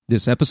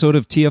This episode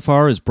of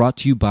TFR is brought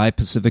to you by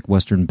Pacific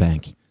Western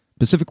Bank.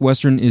 Pacific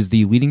Western is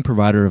the leading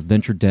provider of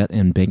venture debt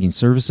and banking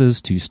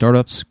services to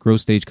startups, growth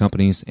stage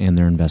companies, and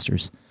their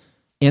investors.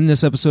 And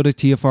this episode of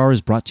TFR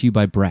is brought to you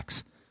by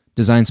Brex.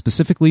 Designed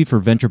specifically for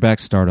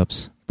venture-backed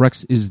startups,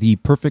 Brex is the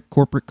perfect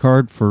corporate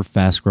card for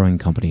fast-growing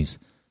companies.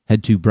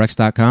 Head to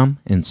Brex.com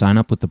and sign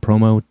up with the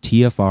promo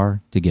TFR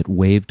to get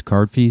waived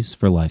card fees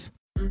for life.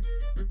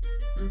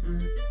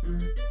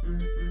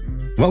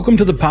 Welcome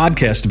to the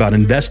podcast about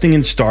investing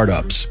in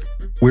startups,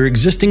 where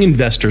existing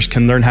investors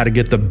can learn how to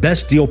get the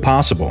best deal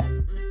possible,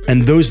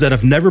 and those that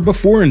have never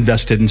before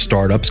invested in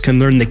startups can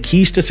learn the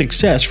keys to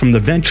success from the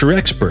venture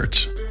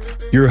experts.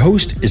 Your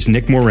host is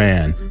Nick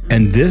Moran,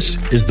 and this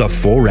is The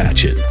Full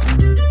Ratchet.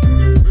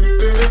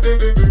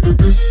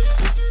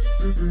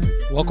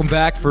 Welcome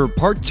back for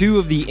part 2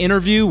 of the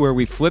interview where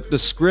we flip the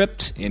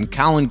script and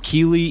Colin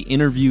Keeley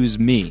interviews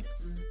me.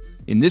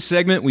 In this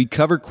segment, we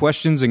cover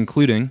questions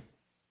including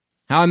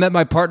how I met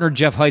my partner,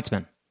 Jeff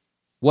Heitzman,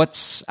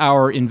 what's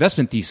our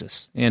investment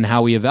thesis and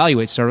how we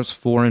evaluate startups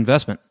for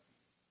investment,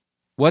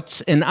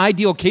 what's an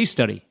ideal case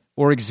study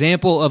or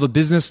example of a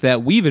business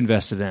that we've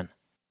invested in,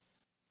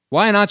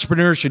 why an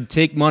entrepreneur should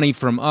take money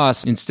from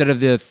us instead of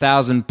the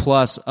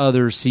 1,000+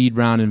 other seed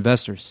round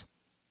investors,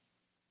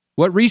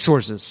 what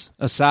resources,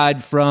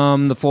 aside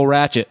from the Full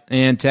Ratchet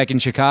and Tech in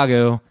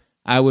Chicago,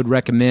 I would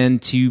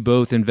recommend to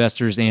both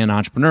investors and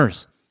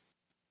entrepreneurs,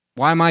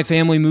 why my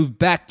family moved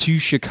back to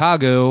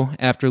Chicago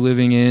after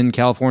living in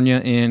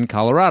California and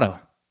Colorado,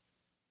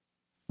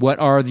 what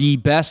are the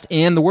best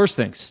and the worst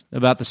things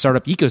about the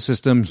startup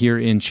ecosystem here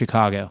in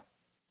Chicago,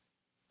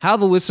 how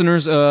the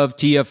listeners of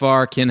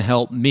TFR can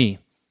help me.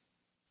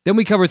 Then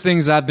we cover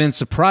things I've been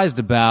surprised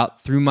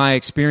about through my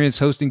experience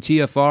hosting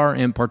TFR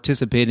and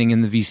participating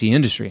in the VC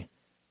industry.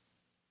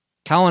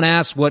 Colin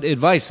asks what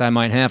advice I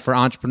might have for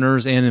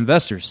entrepreneurs and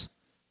investors.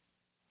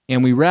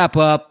 And we wrap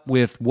up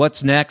with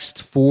what's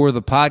next for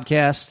the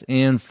podcast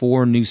and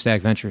for New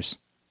Stack Ventures.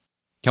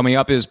 Coming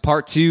up is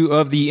part 2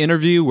 of the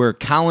interview where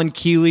Colin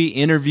Keeley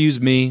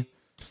interviews me.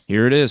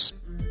 Here it is.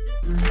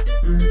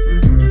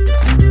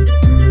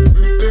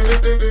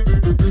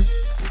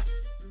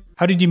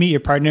 How did you meet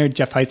your partner,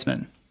 Jeff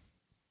Heitzman?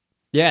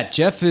 Yeah,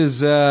 Jeff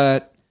was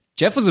a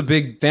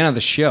big fan of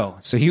the show.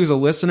 So he was a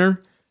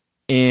listener,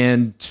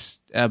 and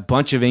a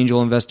bunch of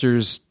angel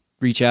investors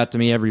reach out to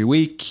me every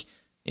week.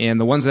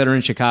 And the ones that are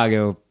in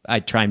Chicago, I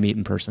try and meet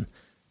in person.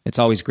 It's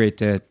always great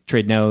to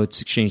trade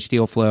notes, exchange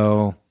deal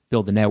flow,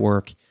 build the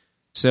network.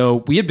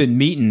 So we had been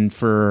meeting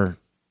for,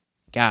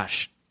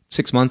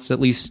 6 months at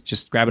least,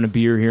 just grabbing a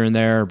beer here and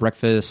there,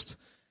 breakfast.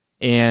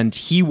 And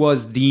he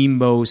was the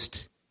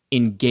most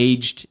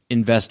engaged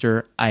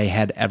investor I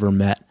had ever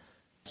met.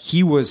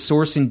 He was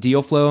sourcing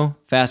deal flow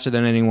faster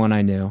than anyone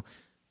I knew.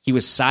 He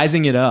was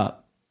sizing it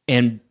up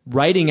and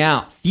writing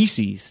out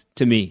theses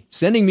to me,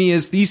 sending me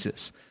his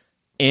thesis.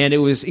 And it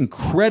was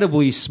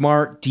incredibly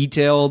smart,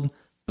 detailed.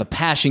 The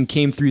passion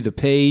came through the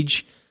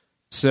page.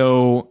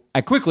 So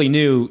I quickly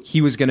knew he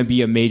was going to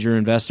be a major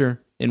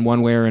investor in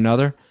one way or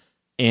another.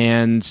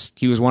 And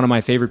he was one of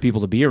my favorite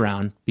people to be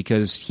around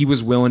because he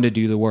was willing to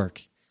do the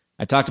work.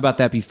 I talked about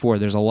that before.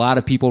 There's a lot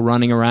of people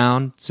running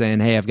around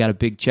saying, hey, I've got a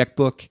big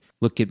checkbook.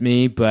 Look at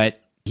me.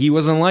 But he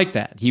wasn't like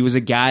that. He was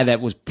a guy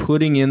that was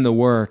putting in the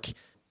work,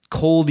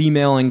 cold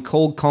emailing,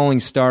 cold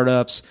calling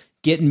startups,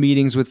 getting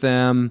meetings with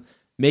them,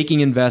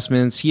 making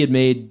investments. He had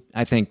made,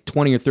 I think,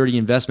 20 or 30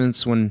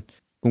 investments when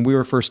we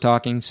were first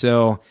talking.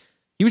 So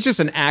he was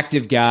just an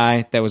active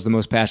guy that was the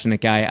most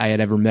passionate guy I had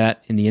ever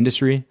met in the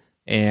industry.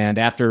 And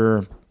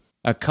after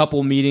a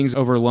couple meetings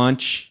over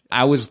lunch,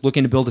 I was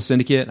looking to build a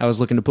syndicate. I was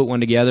looking to put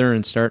one together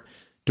and start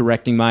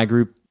directing my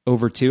group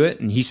over to it.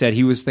 And he said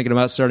he was thinking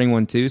about starting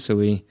one too. So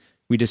we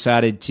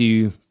decided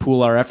to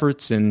pool our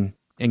efforts and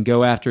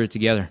go after it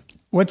together.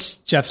 What's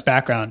Jeff's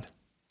background?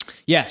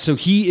 Yeah, so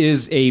he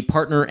is a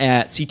partner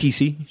at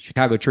CTC,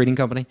 Chicago Trading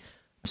Company.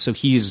 So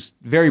he's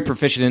very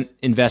proficient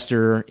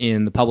investor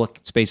in the public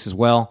space as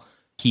well.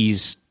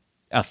 He's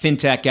a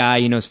fintech guy.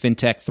 He knows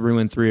fintech through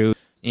and through.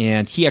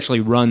 And he actually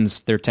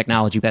runs their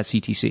technology at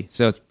CTC.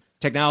 So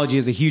technology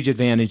is a huge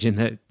advantage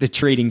in the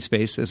trading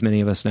space, as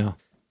many of us know.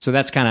 So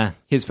that's kind of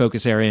his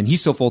focus area. And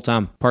he's still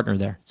full-time partner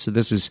there. So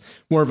this is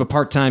more of a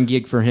part-time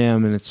gig for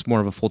him, and it's more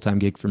of a full-time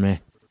gig for me.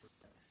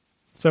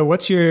 So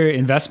what's your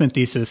investment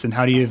thesis and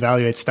how do you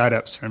evaluate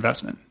startups for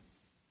investment?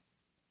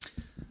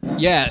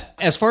 Yeah,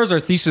 as far as our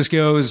thesis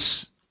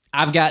goes,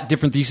 I've got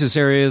different thesis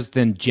areas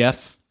than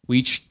Jeff. We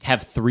each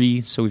have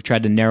 3, so we've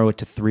tried to narrow it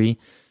to 3.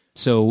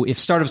 So if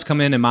startups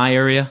come in my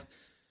area,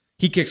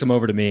 he kicks them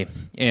over to me.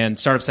 And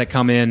startups that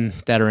come in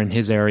that are in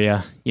his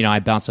area, I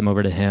bounce them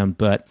over to him.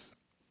 But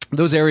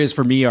those areas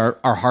for me are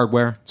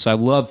hardware. So I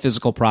love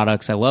physical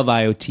products. I love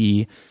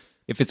IoT.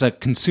 If it's a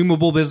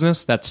consumable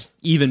business, that's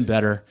even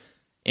better.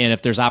 And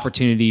if there's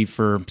opportunity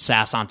for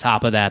SaaS on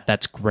top of that,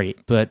 that's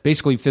great. But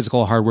basically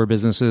physical hardware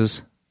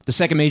businesses. The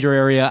second major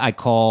area I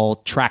call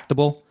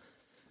tractable.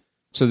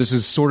 So this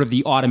is sort of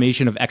the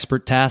automation of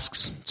expert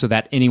tasks so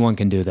that anyone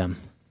can do them.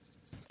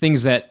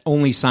 things that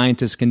only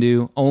scientists can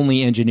do,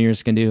 only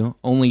engineers can do,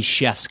 only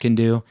chefs can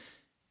do,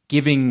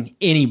 giving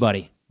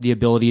anybody the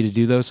ability to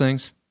do those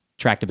things,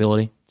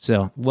 tractability.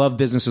 So love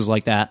businesses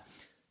like that.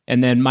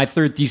 And then my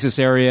third thesis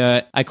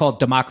area, I call it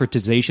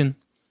democratization.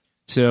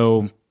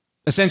 So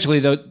essentially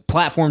the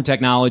platform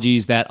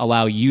technologies that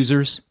allow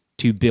users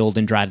to build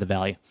and drive the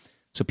value.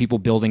 So people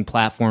building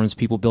platforms,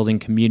 people building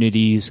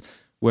communities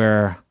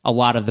where a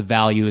lot of the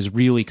value is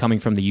really coming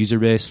from the user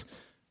base.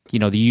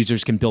 The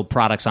users can build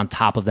products on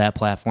top of that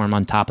platform,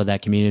 on top of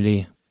that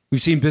community.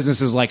 We've seen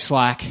businesses like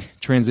Slack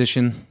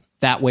transition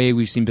that way.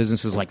 We've seen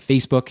businesses like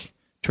Facebook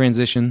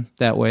transition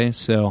that way.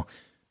 So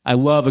I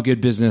love a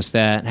good business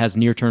that has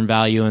near-term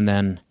value and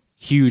then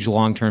huge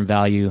long-term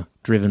value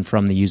driven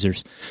from the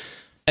users.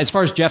 As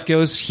far as Jeff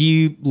goes,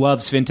 he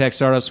loves fintech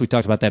startups. We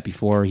talked about that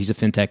before. He's a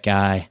fintech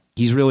guy.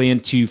 He's really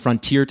into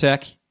frontier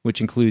tech, which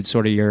includes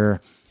sort of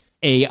your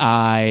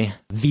AI,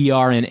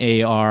 VR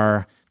and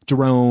AR,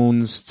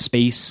 drones,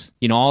 space,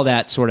 all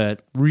that sort of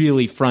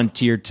really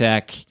frontier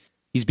tech.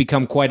 He's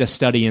become quite a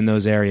study in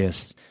those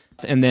areas.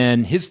 And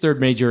then his third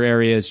major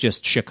area is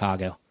just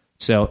Chicago.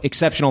 So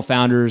exceptional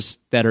founders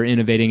that are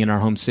innovating in our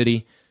home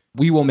city.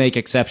 We will make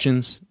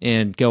exceptions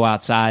and go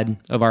outside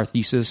of our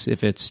thesis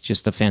if it's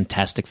just a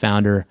fantastic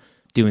founder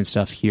doing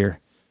stuff here.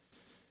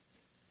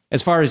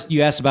 As far as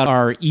you asked about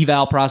our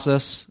eval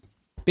process,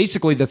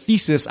 basically the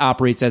thesis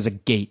operates as a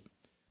gate.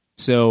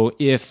 So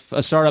if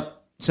a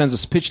startup sends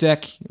us a pitch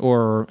deck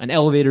or an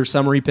elevator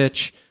summary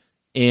pitch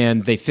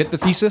and they fit the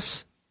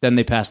thesis, then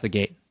they pass the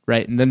gate,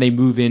 right? And then they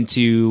move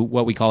into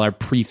what we call our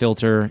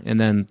pre-filter and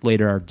then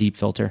later our deep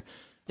filter.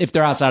 If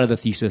they're outside of the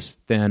thesis,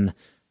 then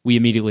we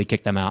immediately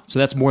kick them out. So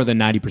that's more than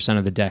 90%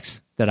 of the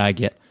decks that I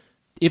get.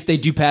 If they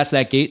do pass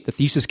that gate, the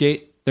thesis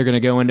gate, they're going to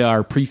go into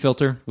our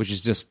pre-filter, which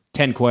is just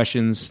 10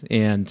 questions,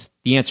 and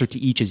the answer to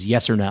each is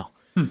yes or no.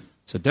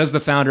 So does the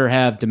founder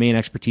have domain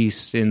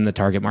expertise in the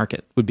target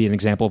market would be an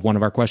example of one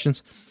of our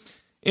questions.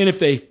 And if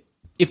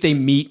they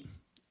meet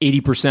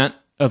 80%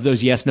 of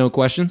those yes-no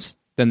questions,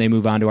 then they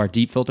move on to our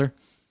deep filter,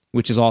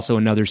 which is also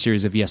another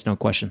series of yes-no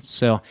questions.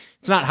 So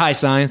it's not high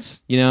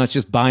science, it's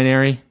just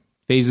binary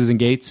phases and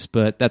gates,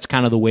 but that's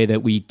kind of the way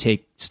that we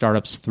take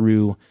startups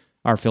through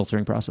our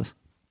filtering process.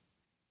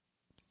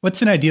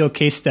 What's an ideal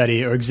case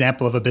study or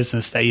example of a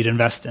business that you'd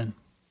invest in?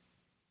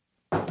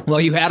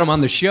 Well, you had him on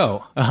the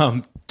show,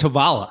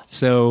 Tavala.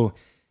 So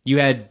you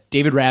had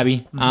David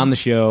Raby on the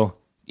show.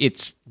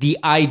 It's the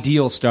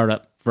ideal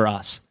startup for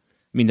us.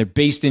 I mean, they're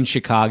based in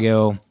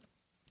Chicago.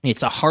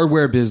 It's a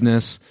hardware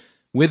business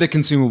with a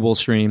consumable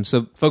stream.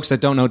 So folks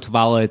that don't know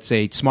Tavala, it's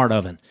a smart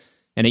oven.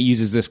 And it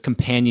uses this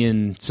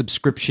companion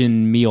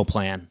subscription meal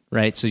plan,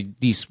 right? So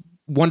these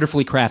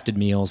wonderfully crafted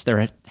meals.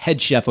 Their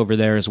head chef over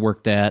there has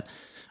worked at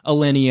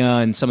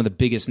Alinea and some of the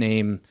biggest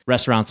name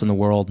restaurants in the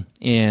world.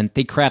 And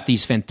they craft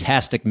these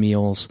fantastic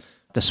meals.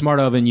 The smart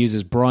oven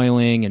uses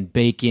broiling and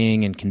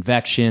baking and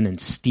convection and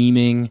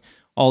steaming,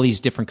 all these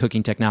different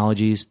cooking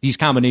technologies. These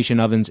combination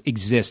ovens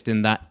exist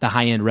in the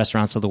high-end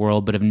restaurants of the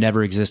world, but have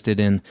never existed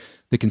in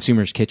the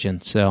consumer's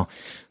kitchen. So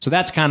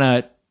that's kind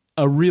of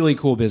a really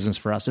cool business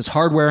for us. It's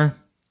hardware.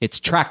 It's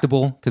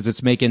tractable because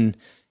it's making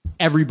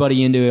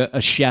everybody into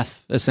a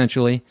chef,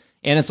 essentially.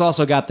 And it's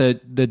also got the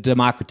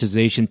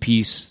democratization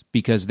piece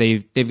because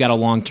they've got a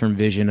long-term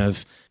vision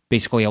of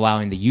basically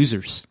allowing the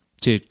users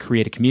to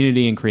create a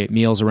community and create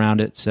meals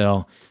around it.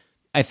 So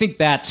I think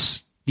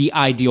that's the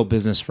ideal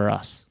business for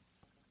us.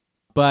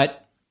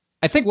 But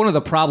I think one of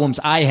the problems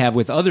I have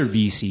with other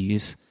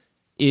VCs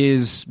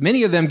is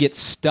many of them get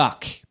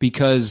stuck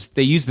because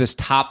they use this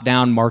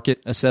top-down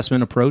market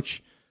assessment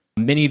approach.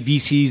 Many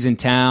VCs in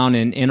town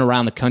and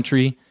around the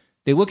country,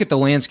 they look at the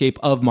landscape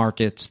of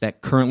markets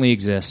that currently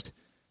exist,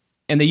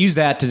 and they use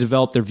that to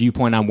develop their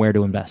viewpoint on where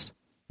to invest,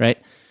 right?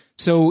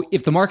 So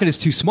if the market is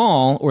too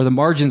small or the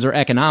margins or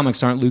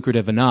economics aren't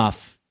lucrative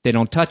enough, they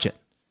don't touch it.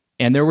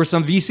 And there were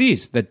some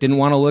VCs that didn't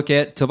want to look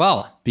at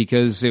Tavala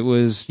because it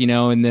was,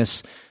 in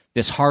this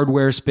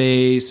hardware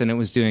space and it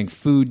was doing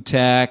food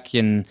tech,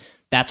 and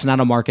that's not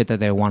a market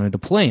that they wanted to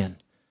play in.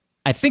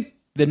 I think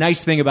the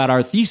nice thing about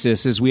our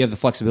thesis is we have the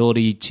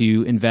flexibility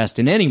to invest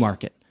in any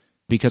market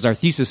because our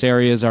thesis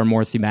areas are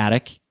more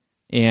thematic,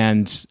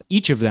 and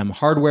each of them,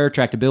 hardware,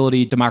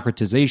 tractability,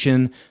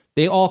 democratization,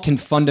 they all can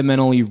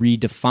fundamentally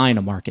redefine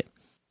a market.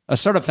 A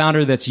startup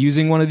founder that's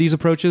using one of these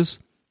approaches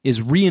is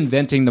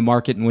reinventing the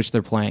market in which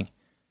they're playing.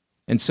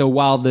 And so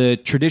while the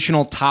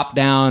traditional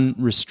top-down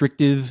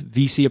restrictive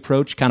VC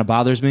approach kind of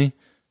bothers me,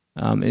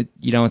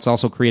 it's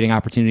also creating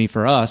opportunity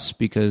for us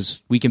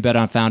because we can bet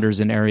on founders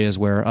in areas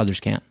where others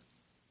can't.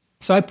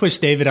 So I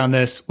pushed David on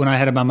this when I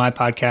had him on my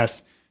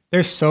podcast.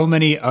 There's so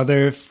many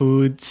other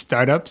food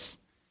startups,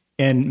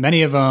 and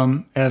many of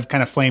them have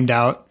kind of flamed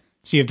out.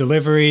 So you have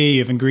delivery, you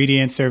have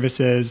ingredient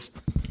services.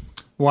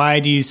 Why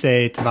do you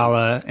say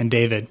Tavala and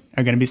David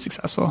are going to be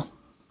successful?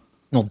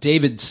 Well,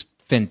 David's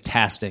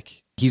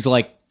fantastic. He's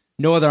like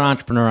no other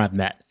entrepreneur I've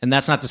met. And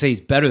that's not to say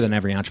he's better than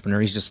every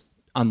entrepreneur. He's just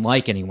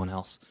unlike anyone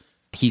else.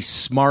 He's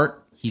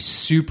smart. He's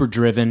super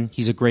driven.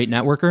 He's a great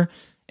networker.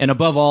 And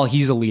above all,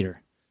 he's a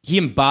leader. he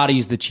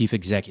embodies the chief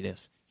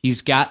executive.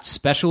 He's got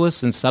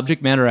specialists and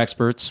subject matter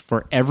experts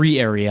for every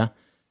area,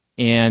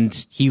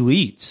 and he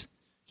leads.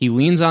 He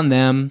leans on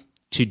them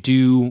to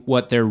do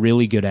what they're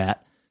really good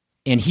at,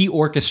 and he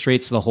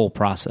orchestrates the whole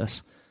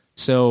process.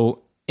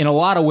 So in a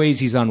lot of ways,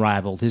 he's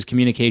unrivaled. His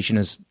communication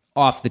is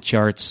off the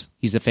charts.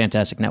 He's a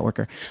fantastic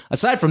networker.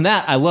 Aside from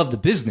that, I love the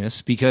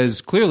business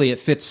because clearly it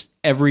fits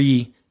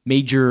every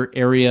major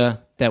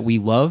area that we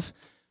love.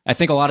 I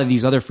think a lot of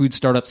these other food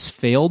startups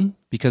failed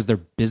because their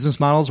business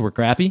models were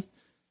crappy.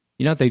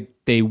 You know,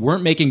 they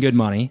weren't making good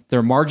money.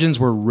 Their margins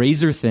were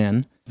razor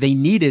thin. They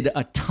needed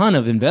a ton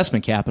of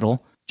investment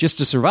capital just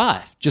to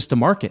survive, just to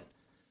market.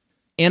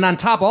 And on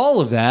top of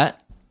all of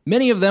that,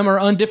 many of them are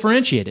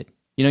undifferentiated.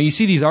 You know, you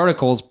see these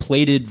articles,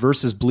 Plated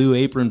versus Blue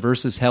Apron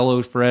versus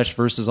HelloFresh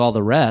versus all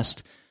the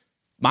rest.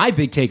 My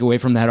big takeaway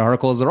from that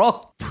article is they're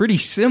all pretty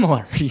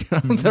similar. You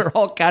know, they're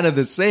all kind of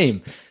the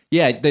same.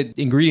 Yeah, the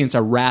ingredients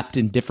are wrapped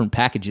in different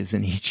packages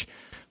in each.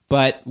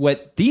 But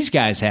what these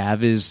guys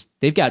have is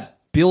they've got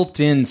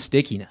built-in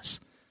stickiness.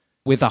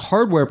 With a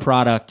hardware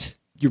product,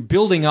 you're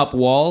building up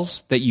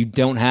walls that you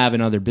don't have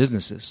in other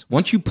businesses.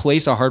 Once you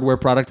place a hardware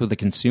product with the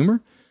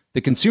consumer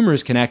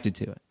is connected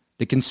to it.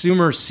 The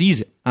consumer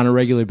sees it on a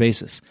regular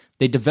basis.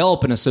 They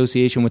develop an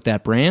association with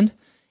that brand,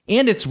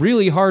 and it's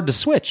really hard to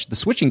switch. The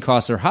switching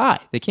costs are high.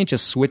 They can't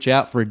just switch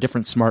out for a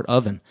different smart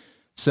oven.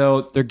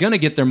 So they're going to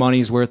get their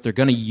money's worth. They're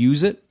going to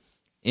use it,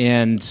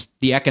 and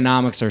the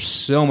economics are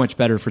so much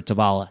better for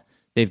Tavala.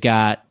 They've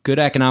got good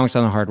economics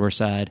on the hardware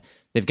side.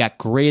 They've got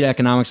great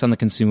economics on the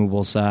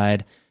consumable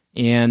side,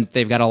 and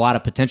they've got a lot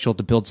of potential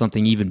to build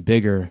something even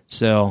bigger.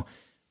 So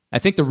I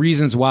think the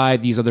reasons why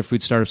these other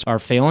food startups are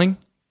failing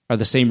are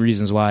the same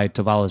reasons why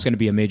Tavala is going to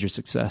be a major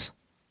success.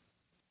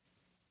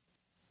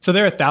 So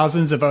there are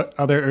thousands of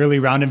other early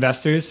round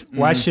investors.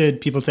 Why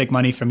should people take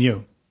money from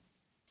you?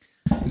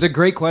 It's a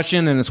great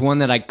question, and it's one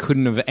that I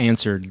couldn't have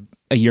answered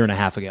a year and a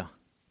half ago.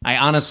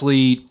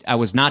 I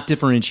was not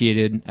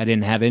differentiated. I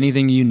didn't have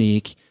anything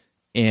unique.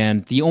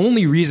 And the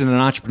only reason an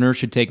entrepreneur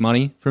should take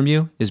money from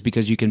you is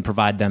because you can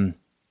provide them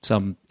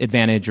some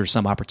advantage or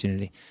some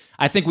opportunity.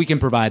 I think we can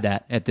provide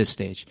that at this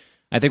stage.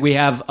 I think we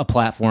have a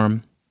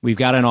platform. We've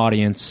got an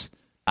audience.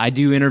 I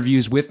do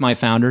interviews with my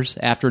founders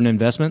after an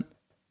investment.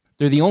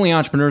 They're the only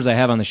entrepreneurs I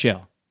have on the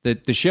show.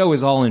 The show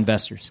is all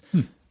investors.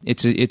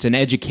 It's an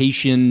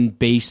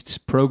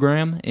education-based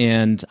program,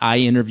 and I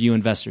interview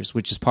investors,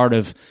 which is part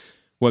of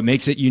what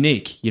makes it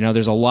unique. You know,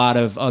 there's a lot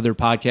of other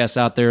podcasts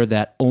out there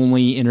that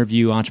only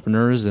interview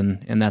entrepreneurs,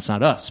 and that's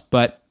not us.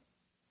 But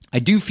I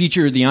do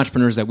feature the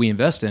entrepreneurs that we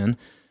invest in,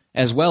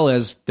 as well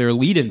as their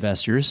lead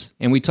investors,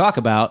 and we talk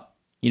about,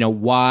 you know,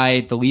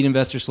 why the lead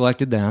investor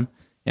selected them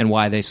and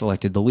why they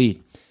selected the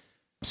lead.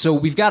 So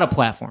we've got a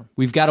platform.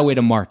 We've got a way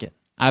to market.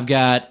 I've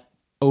got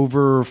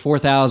over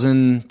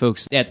 4,000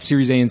 folks at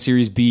Series A and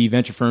Series B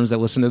venture firms that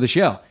listen to the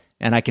show.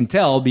 And I can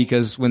tell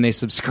because when they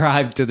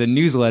subscribe to the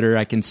newsletter,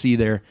 I can see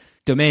their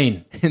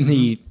domain and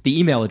the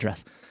email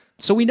address.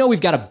 So we know we've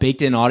got a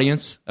baked-in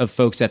audience of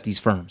folks at these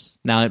firms.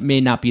 Now, it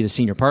may not be the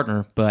senior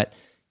partner, but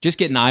just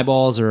getting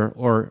eyeballs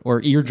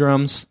or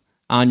eardrums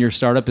on your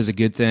startup is a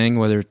good thing,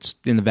 whether it's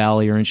in the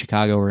Valley or in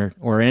Chicago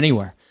or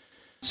anywhere.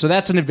 So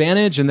that's an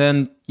advantage. And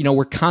then, you know,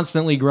 we're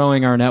constantly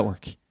growing our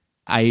network.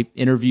 I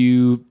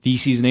interview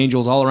VCs and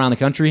angels all around the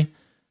country.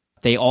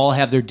 They all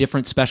have their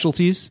different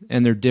specialties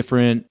and their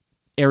different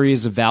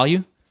areas of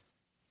value.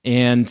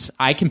 And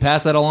I can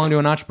pass that along to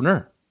an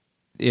entrepreneur.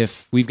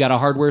 If we've got a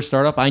hardware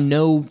startup, I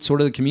know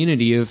sort of the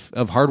community of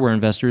hardware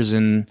investors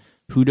and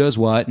who does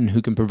what and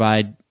who can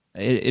provide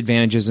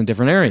advantages in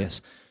different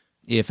areas.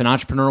 If an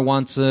entrepreneur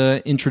wants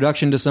an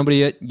introduction to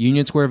somebody at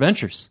Union Square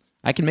Ventures,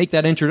 I can make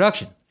that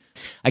introduction.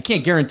 I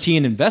can't guarantee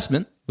an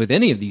investment with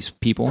any of these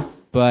people,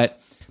 but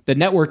the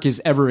network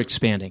is ever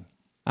expanding.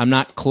 I'm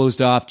not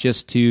closed off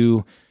just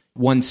to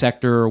one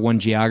sector or one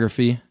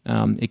geography.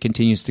 It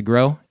continues to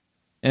grow.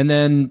 And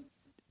then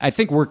I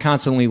think we're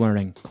constantly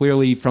learning.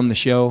 Clearly from the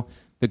show,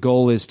 the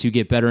goal is to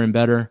get better and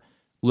better,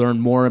 learn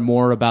more and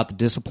more about the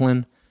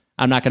discipline.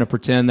 I'm not going to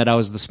pretend that I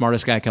was the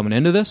smartest guy coming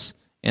into this,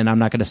 and I'm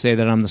not going to say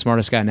that I'm the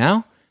smartest guy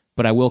now,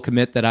 but I will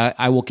commit that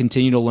I will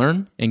continue to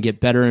learn and get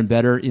better and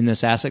better in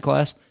this asset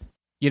class.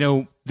 You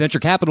know, venture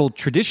capital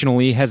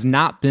traditionally has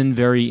not been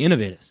very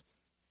innovative.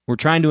 We're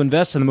trying to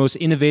invest in the most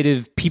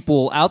innovative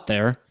people out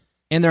there,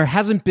 and there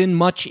hasn't been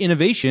much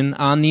innovation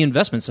on the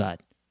investment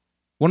side.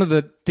 One of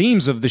the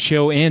themes of the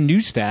show and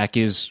Newsstack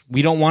is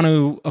we don't want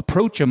to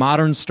approach a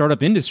modern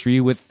startup industry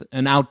with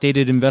an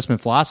outdated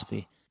investment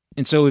philosophy.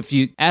 And so if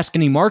you ask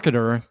any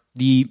marketer,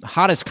 the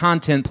hottest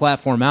content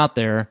platform out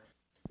there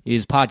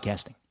is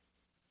podcasting.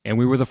 And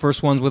we were the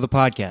first ones with a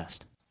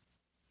podcast.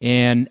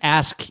 And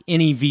ask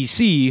any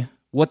VC,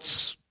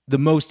 what's the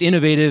most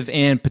innovative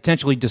and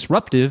potentially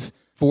disruptive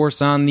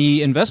force on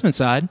the investment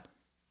side?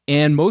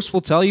 And most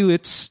will tell you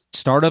it's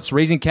startups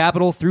raising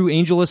capital through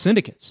AngelList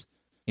syndicates.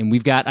 And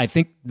we've got, I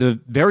think, the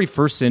very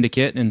first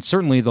syndicate and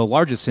certainly the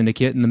largest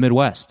syndicate in the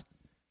Midwest.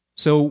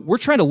 So we're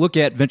trying to look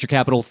at venture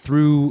capital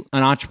through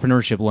an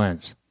entrepreneurship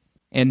lens.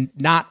 and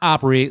not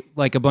operate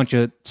like a bunch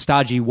of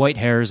stodgy white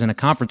hairs in a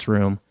conference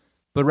room,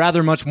 but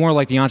rather much more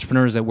like the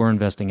entrepreneurs that we're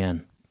investing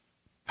in.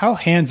 How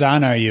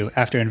hands-on are you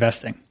after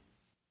investing?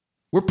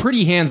 We're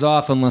pretty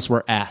hands-off unless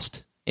we're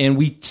asked. And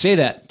we say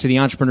that to the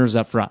entrepreneurs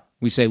up front.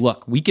 We say,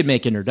 look, we can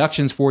make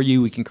introductions for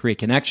you. We can create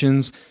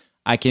connections.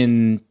 I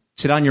can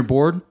sit on your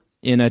board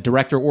in a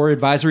director or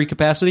advisory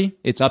capacity.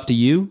 It's up to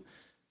you.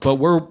 But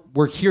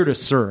we're here to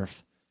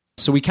serve.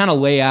 So we kind of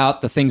lay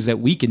out the things that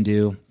we can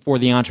do for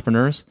the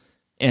entrepreneurs,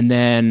 and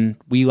then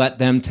we let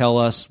them tell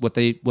us what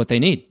they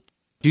need.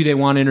 Do they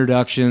want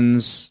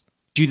introductions?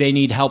 Do they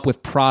need help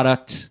with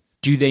product?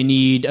 Do they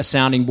need a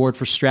sounding board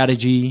for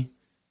strategy?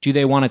 Do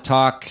they want to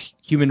talk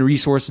human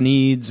resource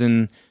needs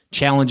and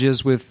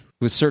challenges with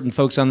certain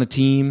folks on the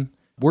team?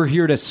 We're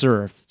here to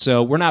serve.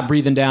 So we're not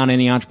breathing down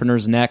any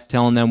entrepreneur's neck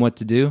telling them what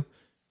to do.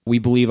 We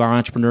believe our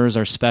entrepreneurs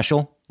are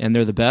special and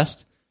they're the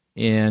best,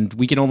 and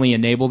we can only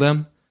enable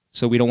them,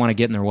 so we don't want to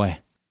get in their way.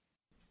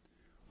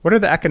 What are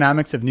the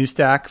economics of New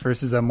Stack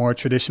versus a more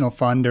traditional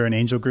fund or an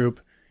angel group?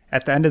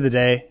 At the end of the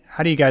day,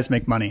 how do you guys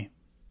make money?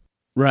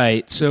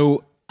 Right.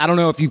 So I don't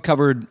know if you've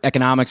covered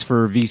economics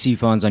for VC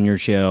funds on your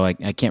show. I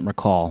can't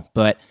recall.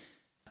 But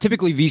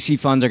typically VC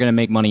funds are going to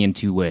make money in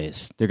two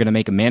ways. They're going to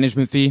make a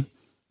management fee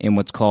and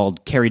what's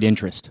called carried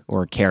interest,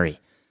 or carry.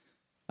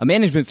 A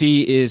management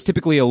fee is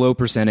typically a low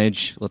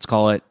percentage, let's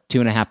call it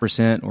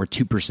 2.5% or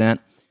 2%,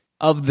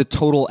 of the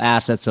total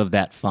assets of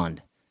that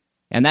fund.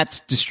 And that's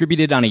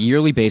distributed on a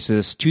yearly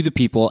basis to the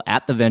people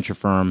at the venture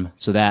firm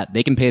so that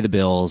they can pay the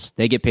bills,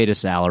 they get paid a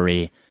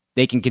salary,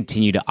 they can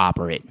continue to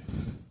operate.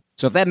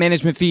 So if that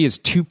management fee is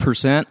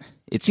 2%,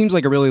 it seems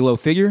like a really low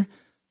figure,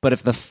 but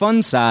if the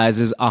fund size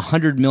is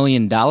 $100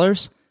 million,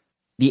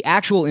 the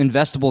actual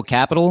investable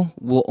capital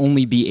will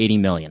only be $80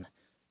 million,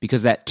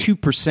 because that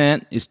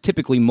 2% is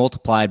typically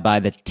multiplied by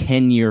the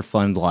 10-year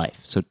fund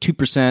life. So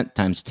 2%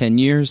 times 10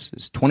 years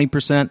is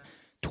 20%.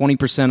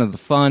 20% of the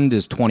fund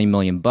is $20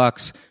 million.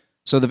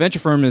 So the venture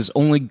firm is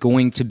only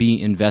going to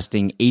be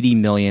investing $80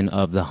 million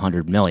of the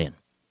 $100 million.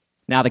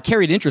 Now, the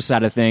carried interest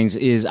side of things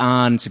is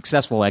on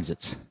successful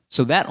exits.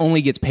 So that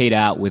only gets paid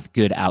out with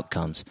good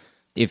outcomes.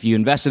 If you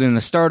invested in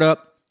a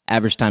startup,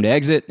 average time to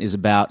exit is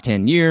about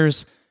 10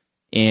 years.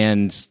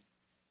 And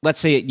let's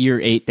say at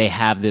year 8, they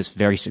have this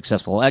very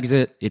successful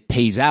exit. It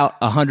pays out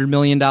 $100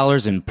 million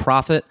in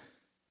profit.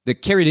 The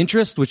carried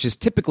interest, which is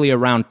typically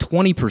around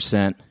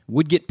 20%,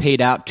 would get paid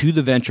out to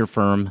the venture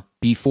firm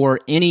before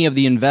any of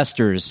the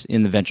investors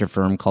in the venture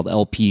firm, called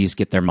LPs,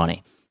 get their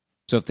money.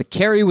 So if the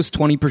carry was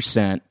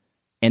 20%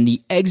 and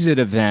the exit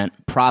event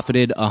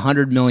profited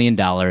 $100 million,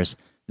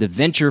 the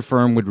venture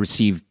firm would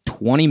receive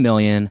 $20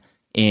 million,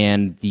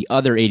 and the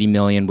other $80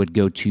 million would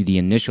go to the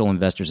initial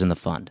investors in the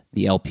fund,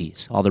 the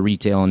LPs, all the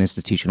retail and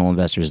institutional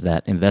investors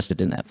that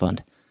invested in that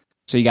fund.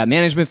 So you got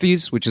management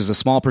fees, which is a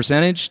small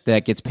percentage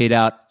that gets paid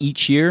out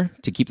each year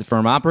to keep the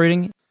firm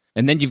operating.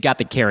 And then you've got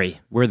the carry,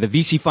 where the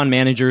VC fund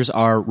managers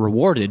are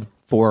rewarded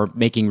for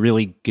making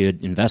really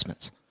good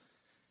investments.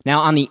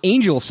 Now, on the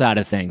angel side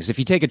of things, if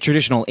you take a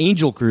traditional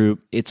angel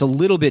group, it's a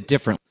little bit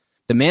different.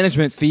 The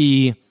management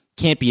fee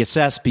can't be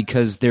assessed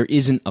because there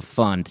isn't a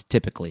fund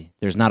typically.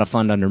 There's not a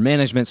fund under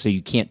management, so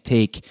you can't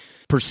take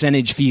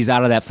percentage fees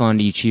out of that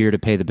fund each year to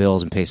pay the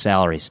bills and pay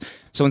salaries.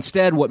 So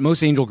instead, what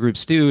most angel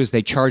groups do is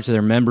they charge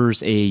their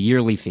members a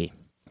yearly fee.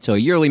 So a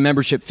yearly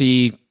membership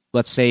fee,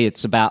 let's say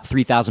it's about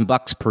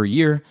 $3,000 per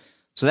year.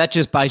 So that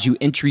just buys you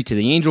entry to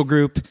the angel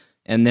group,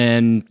 and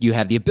then you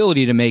have the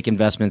ability to make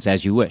investments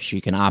as you wish.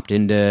 You can opt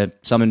into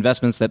some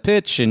investments that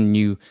pitch, and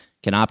you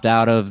can opt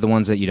out of the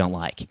ones that you don't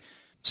like.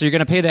 So you're going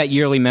to pay that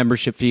yearly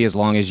membership fee as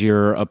long as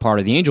you're a part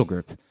of the angel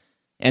group.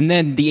 And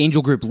then the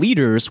angel group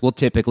leaders will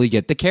typically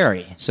get the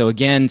carry. So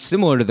again,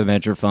 similar to the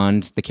venture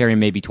fund, the carry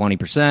may be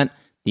 20%.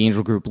 The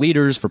angel group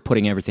leaders for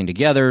putting everything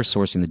together,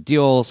 sourcing the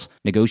deals,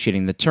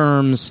 negotiating the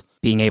terms,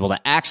 being able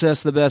to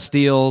access the best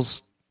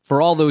deals. For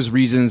all those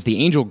reasons,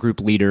 the angel group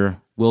leader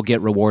will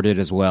get rewarded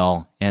as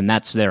well, and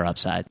that's their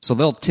upside. So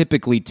they'll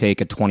typically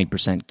take a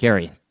 20%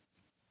 carry.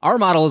 Our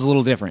model is a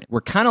little different.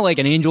 We're kind of like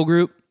an angel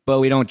group, but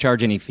we don't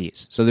charge any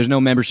fees. So there's no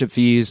membership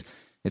fees.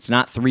 It's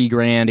not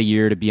 $3,000 a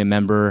year to be a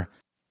member.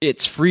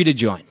 It's free to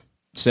join.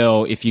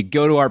 So if you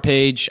go to our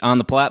page on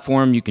the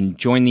platform, you can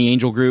join the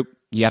angel group.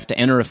 You have to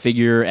enter a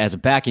figure as a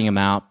backing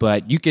amount,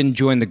 but you can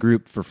join the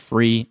group for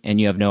free,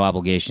 and you have no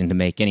obligation to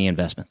make any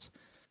investments.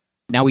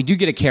 Now, we do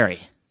get a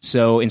carry.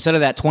 So instead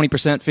of that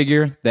 20%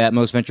 figure that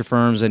most venture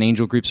firms and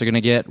angel groups are going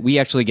to get, we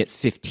actually get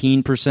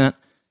 15%.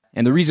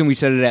 And the reason we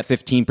set it at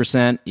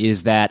 15%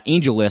 is that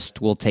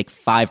AngelList will take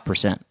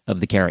 5% of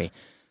the carry.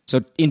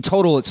 So in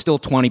total, it's still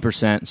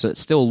 20%. So it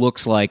still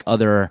looks like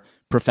other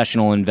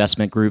professional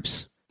investment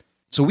groups.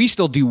 So we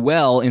still do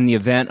well in the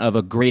event of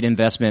a great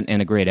investment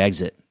and a great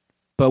exit.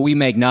 But we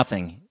make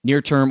nothing,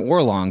 near term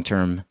or long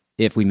term,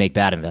 if we make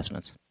bad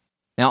investments.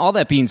 Now, all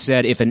that being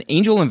said, if an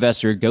angel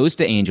investor goes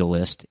to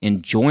AngelList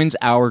and joins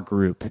our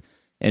group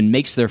and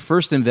makes their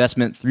first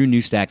investment through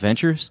New Stack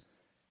Ventures,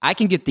 I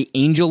can get the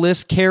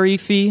AngelList carry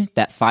fee,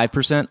 that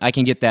 5%, I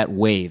can get that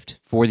waived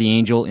for the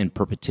angel in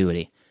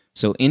perpetuity.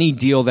 So any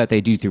deal that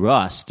they do through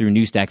us, through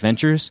New Stack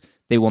Ventures,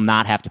 they will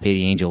not have to pay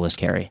the angel list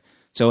carry.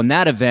 So in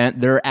that event,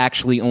 they're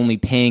actually only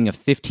paying a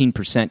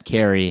 15%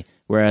 carry,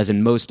 whereas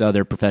in most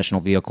other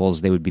professional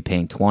vehicles, they would be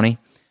paying 20%.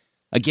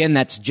 Again,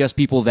 that's just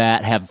people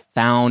that have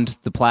found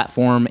the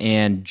platform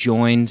and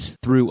joined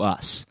through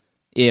us.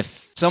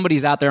 If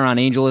somebody's out there on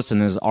AngelList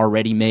and has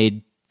already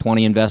made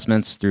 20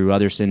 investments through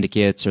other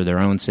syndicates or their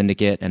own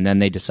syndicate, and then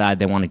they decide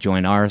they want to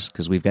join ours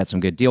because we've got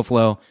some good deal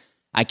flow,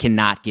 I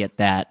cannot get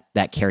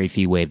that carry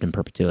fee waived in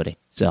perpetuity.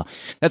 So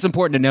that's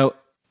important to note.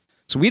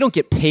 So we don't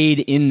get paid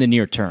in the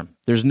near term.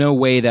 There's no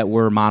way that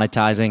we're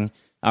monetizing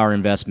our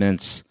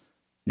investments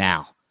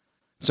now.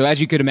 So as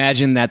you could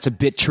imagine, that's a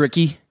bit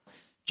tricky.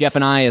 Jeff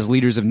and I, as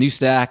leaders of New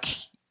Stack,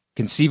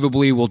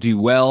 conceivably will do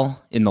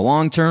well in the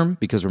long term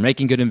because we're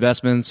making good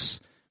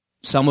investments.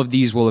 Some of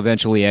these will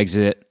eventually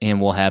exit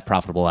and will have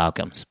profitable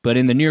outcomes. But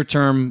in the near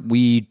term,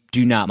 we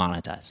do not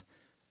monetize.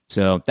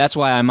 So that's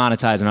why I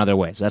monetize in other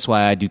ways. That's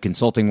why I do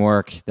consulting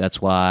work.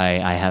 That's why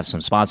I have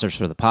some sponsors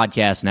for the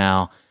podcast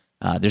now.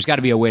 There's got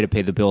to be a way to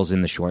pay the bills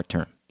in the short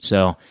term.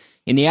 So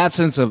in the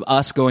absence of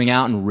us going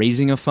out and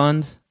raising a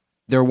fund,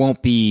 there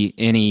won't be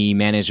any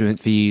management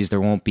fees.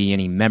 There won't be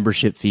any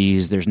membership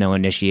fees. There's no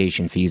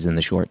initiation fees in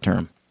the short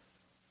term.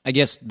 I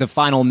guess the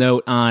final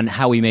note on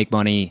how we make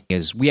money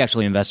is we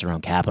actually invest our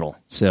own capital.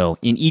 So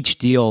in each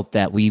deal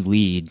that we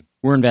lead,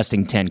 we're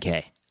investing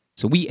 $10K.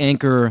 So we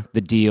anchor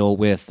the deal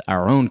with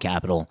our own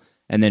capital,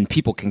 and then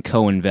people can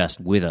co-invest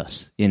with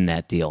us in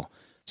that deal.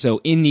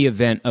 So in the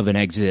event of an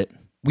exit,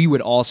 we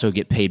would also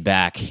get paid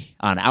back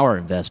on our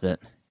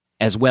investment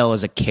as well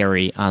as a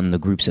carry on the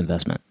group's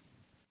investment.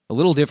 A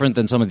little different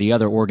than some of the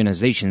other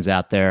organizations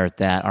out there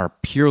that are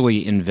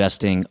purely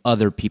investing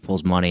other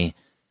people's money.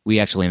 We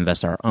actually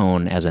invest our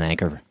own as an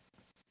anchor.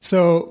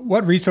 So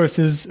what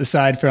resources,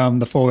 aside from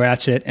the Full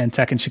Ratchet and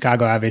Tech in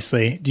Chicago,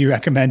 obviously, do you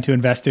recommend to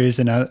investors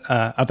and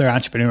other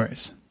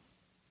entrepreneurs?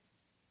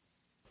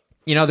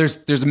 You know,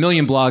 there's a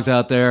million blogs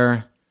out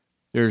there.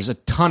 There's a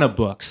ton of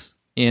books,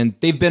 and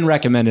they've been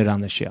recommended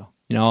on this show.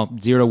 You know,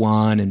 0 to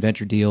 1 and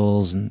Venture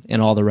Deals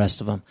and all the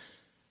rest of them.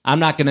 I'm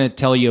not going to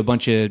tell you a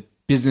bunch of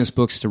business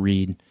books to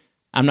read.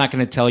 I'm not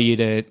going to tell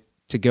you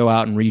to go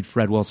out and read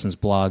Fred Wilson's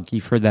blog.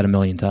 You've heard that a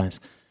million times.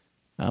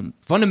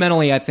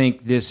 Fundamentally, I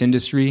think this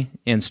industry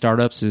and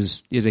startups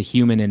is a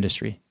human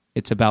industry.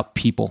 It's about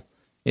people.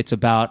 It's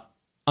about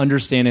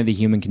understanding the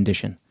human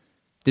condition.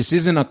 This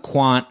isn't a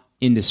quant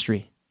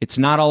industry. It's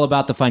not all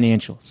about the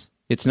financials.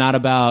 It's not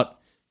about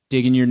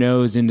digging your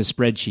nose into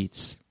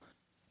spreadsheets.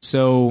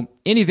 So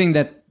anything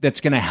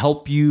that's going to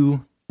help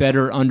you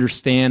better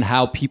understand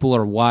how people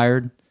are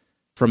wired,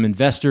 from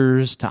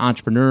investors to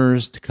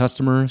entrepreneurs to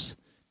customers,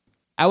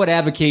 I would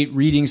advocate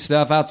reading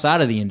stuff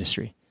outside of the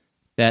industry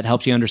that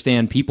helps you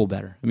understand people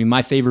better. I mean,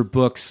 my favorite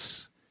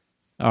books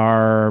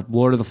are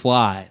Lord of the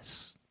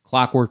Flies,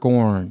 Clockwork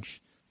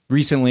Orange.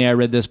 Recently, I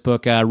read this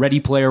book, Ready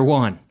Player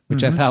One,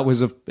 which I thought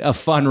was a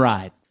fun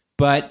ride.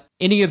 But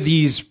any of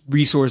these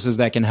resources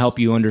that can help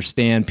you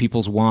understand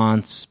people's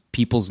wants,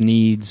 people's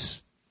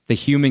needs, the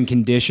human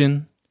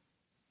condition,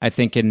 I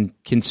think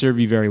can serve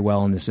you very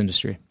well in this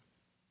industry.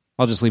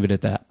 I'll just leave it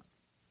at that.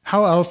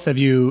 How else have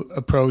you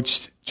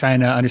approached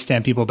trying to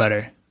understand people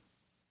better?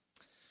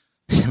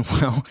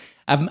 Well,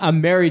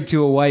 I'm married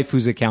to a wife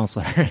who's a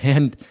counselor,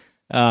 and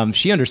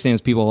she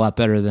understands people a lot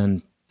better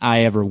than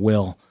I ever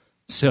will.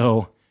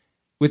 So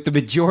with the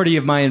majority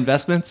of my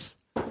investments,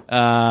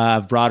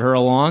 I've brought her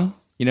along,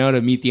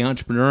 to meet the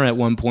entrepreneur at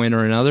one point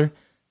or another.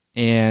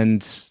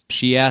 And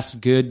she asks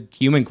good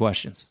human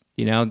questions.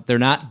 They're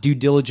not due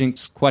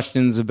diligence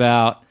questions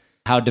about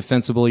how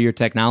defensible your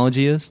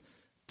technology is.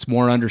 It's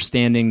more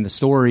understanding the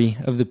story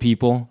of the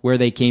people, where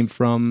they came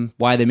from,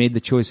 why they made the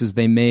choices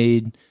they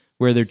made,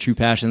 where their true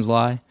passions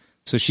lie.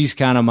 So she's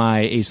kind of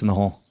my ace in the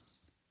hole.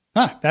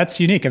 Huh, that's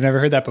unique. I've never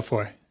heard that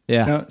before.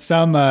 Yeah.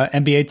 Some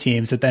NBA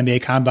teams at the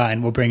NBA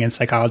Combine will bring in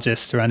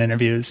psychologists to run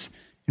interviews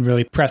and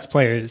really press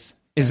players.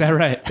 Is that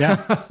right?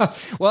 Yeah.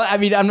 Well, I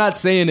mean, I'm not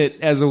saying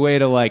it as a way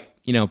to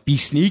be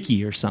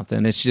sneaky or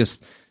something. It's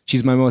just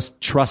she's my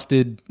most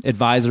trusted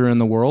advisor in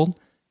the world,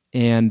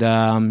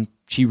 and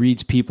she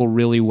reads people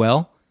really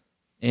well.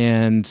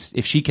 And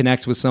if she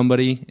connects with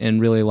somebody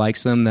and really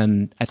likes them,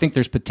 then I think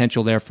there's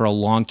potential there for a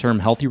long-term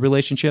healthy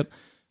relationship,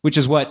 which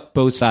is what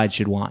both sides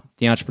should want,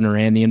 the entrepreneur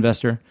and the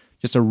investor,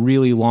 just a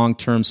really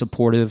long-term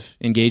supportive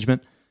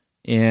engagement.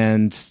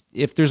 And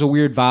if there's a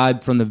weird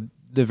vibe from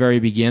the very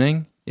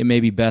beginning, it may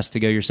be best to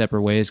go your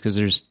separate ways because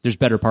there's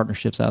better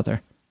partnerships out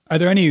there. Are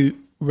there any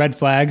red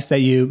flags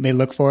that you may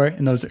look for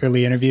in those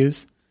early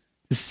interviews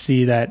to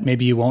see that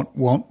maybe you won't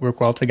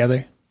work well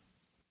together?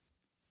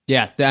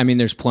 Yeah, I mean,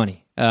 there's plenty.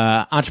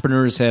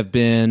 Entrepreneurs have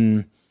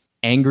been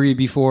angry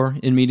before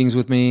in meetings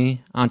with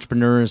me.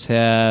 Entrepreneurs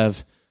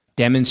have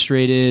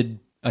demonstrated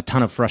a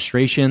ton of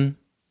frustration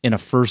in a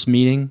first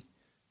meeting.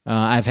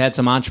 I've had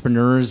some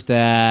entrepreneurs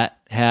that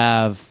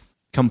have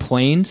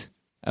complained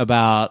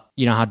about,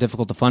 how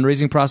difficult the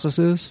fundraising process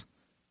is,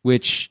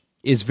 which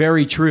is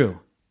very true,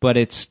 but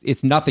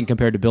it's nothing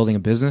compared to building a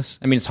business.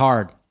 I mean, it's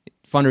hard.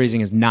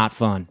 Fundraising is not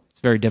fun. It's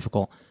very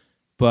difficult.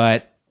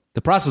 but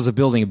the process of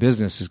building a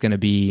business is going to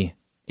be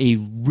a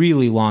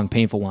really long,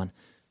 painful one.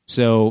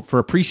 So for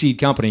a pre-seed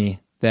company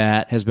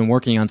that has been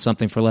working on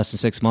something for less than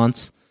 6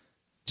 months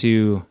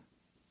to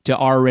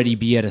already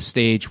be at a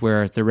stage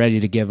where they're ready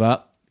to give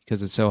up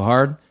because it's so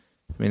hard,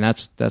 I mean,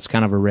 that's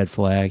kind of a red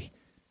flag.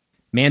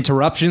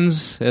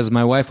 Man-terruptions, as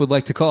my wife would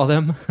like to call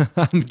them.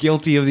 I'm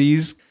guilty of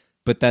these,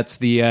 but that's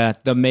the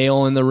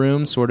male in the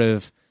room sort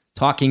of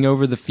talking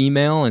over the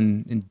female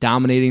and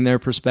dominating their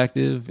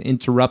perspective,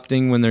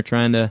 interrupting when they're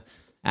trying to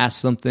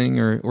ask something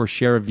or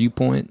share a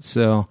viewpoint.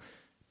 So,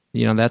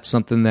 that's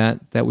something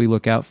that we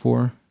look out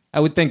for. I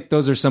would think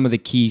those are some of the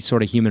key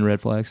sort of human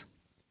red flags.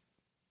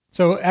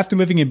 So after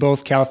living in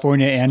both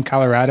California and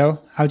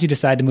Colorado, how did you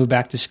decide to move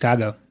back to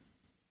Chicago?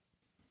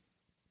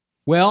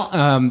 Well,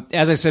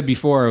 as I said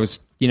before,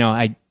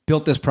 I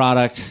built this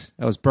product.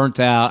 I was burnt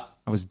out.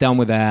 I was done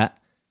with that.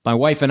 My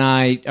wife and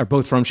I are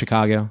both from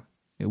Chicago.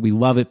 We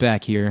love it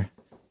back here.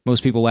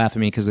 Most people laugh at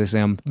me because they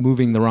say I'm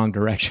moving the wrong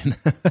direction.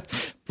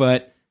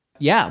 But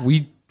yeah,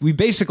 we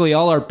basically,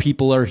 all our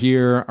people are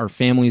here. Our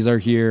families are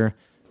here.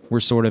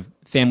 We're sort of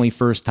family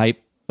first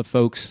type of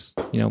folks.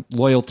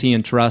 Loyalty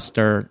and trust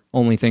are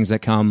only things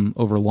that come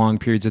over long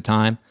periods of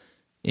time.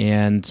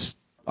 And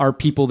our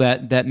people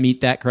that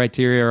meet that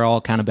criteria are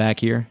all kind of back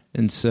here.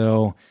 And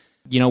so,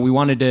 we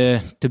wanted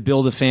to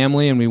build a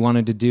family, and we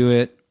wanted to do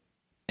it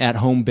at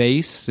home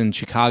base. And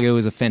Chicago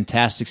is a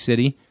fantastic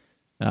city.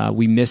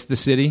 We missed the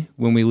city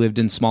when we lived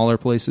in smaller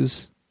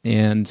places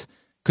and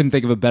couldn't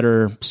think of a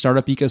better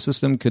startup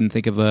ecosystem, couldn't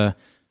think of a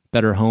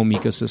better home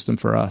ecosystem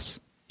for us.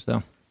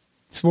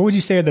 So what would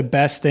you say are the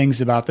best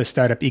things about the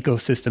startup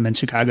ecosystem in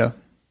Chicago?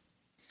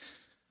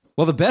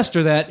 Well, the best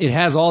are that it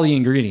has all the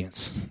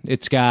ingredients.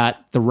 It's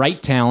got the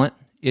right talent.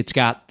 It's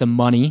got the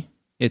money.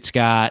 It's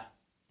got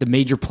the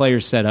major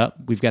players set up.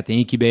 We've got the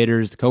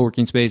incubators, the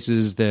co-working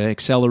spaces, the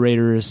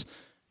accelerators.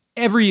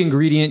 Every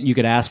ingredient you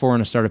could ask for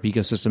in a startup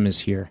ecosystem is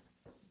here.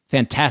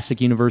 Fantastic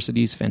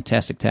universities,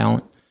 fantastic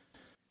talent.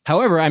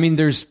 However, I mean,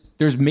 there's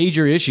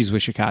major issues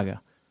with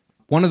Chicago.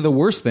 One of the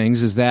worst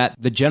things is that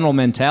the general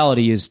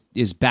mentality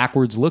is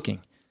backwards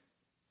looking.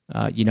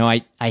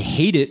 I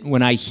hate it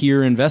when I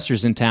hear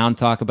investors in town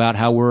talk about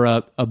how we're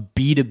a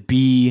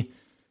B2B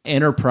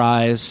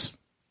enterprise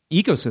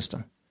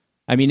ecosystem.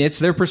 I mean, it's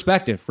their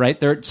perspective,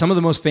 right? Some of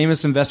the most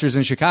famous investors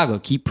in Chicago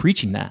keep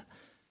preaching that.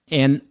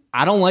 And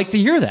I don't like to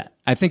hear that.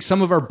 I think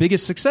some of our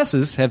biggest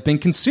successes have been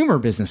consumer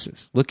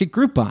businesses. Look at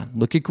Groupon,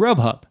 look at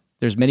Grubhub.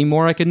 There's many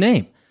more I could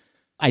name.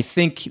 I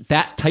think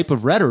that type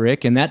of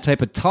rhetoric and that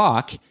type of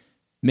talk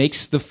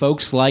makes the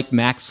folks like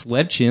Max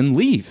Levchin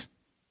leave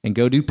and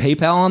go do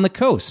PayPal on the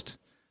coast.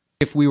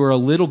 If we were a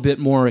little bit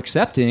more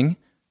accepting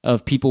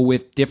of people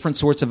with different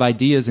sorts of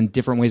ideas and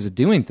different ways of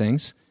doing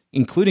things,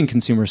 including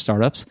consumer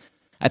startups,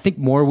 I think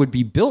more would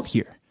be built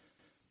here.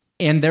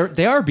 And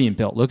they are being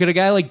built. Look at a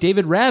guy like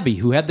David Raby,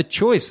 who had the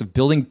choice of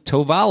building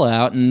Tovala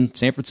out in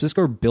San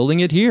Francisco or building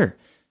it here.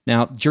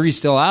 Now, jury's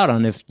still out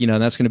on if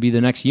that's going to be the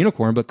next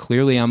unicorn, but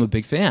clearly I'm a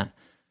big fan.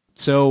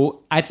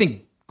 So I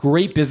think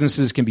great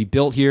businesses can be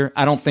built here.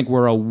 I don't think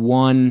we're a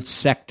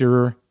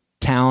one-sector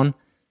town.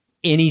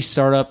 Any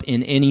startup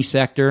in any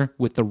sector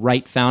with the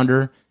right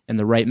founder and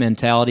the right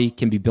mentality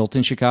can be built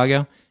in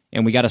Chicago.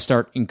 And we got to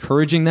start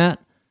encouraging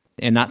that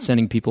and not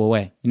sending people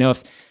away.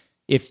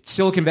 If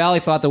Silicon Valley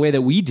thought the way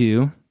that we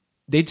do,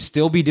 they'd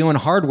still be doing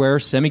hardware,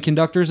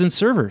 semiconductors, and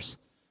servers.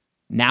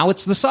 Now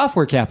it's the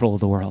software capital of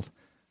the world.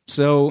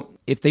 So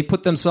if they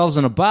put themselves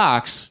in a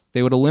box,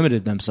 they would have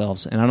limited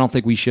themselves. And I don't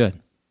think we should.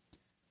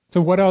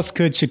 So what else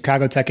could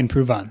Chicago Tech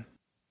improve on?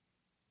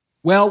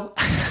 Well,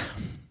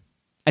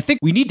 I think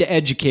we need to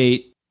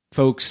educate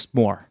folks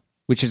more,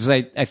 which is,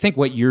 I think,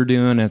 what you're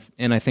doing,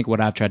 and I think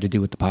what I've tried to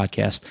do with the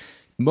podcast.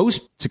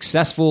 Most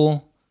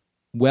successful,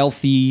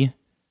 wealthy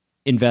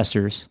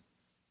investors,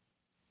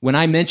 when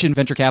I mention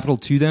venture capital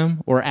to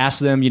them or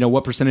ask them,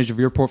 what percentage of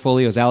your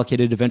portfolio is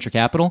allocated to venture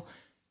capital,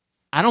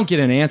 I don't get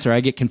an answer.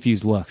 I get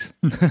confused looks.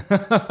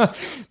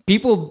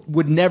 People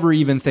would never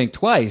even think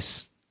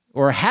twice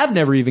or have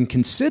never even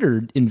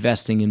considered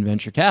investing in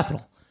venture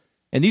capital.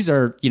 And these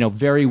are,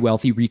 very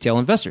wealthy retail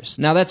investors.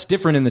 Now, that's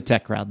different in the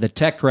tech crowd. The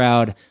tech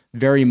crowd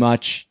very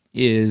much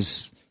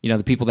is,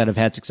 the people that have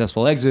had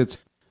successful exits.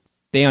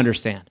 They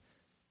understand.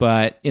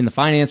 But in the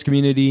finance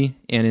community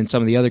and in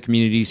some of the other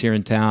communities here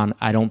in town,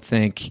 I don't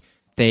think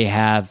they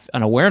have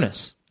an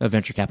awareness of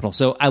venture capital.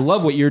 So I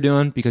love what you're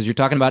doing because you're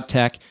talking about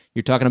tech,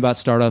 you're talking about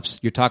startups,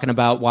 you're talking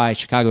about why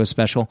Chicago is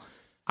special.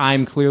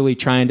 I'm clearly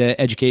trying to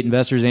educate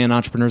investors and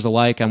entrepreneurs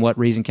alike on what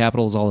raising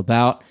capital is all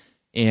about.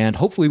 And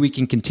hopefully we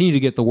can continue to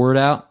get the word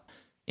out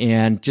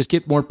and just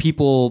get more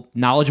people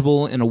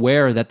knowledgeable and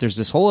aware that there's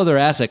this whole other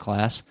asset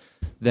class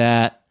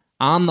that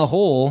on the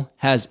whole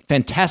has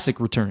fantastic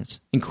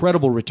returns,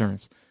 incredible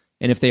returns.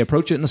 And if they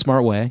approach it in a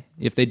smart way,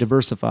 if they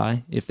diversify,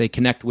 if they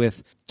connect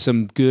with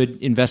some good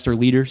investor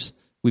leaders,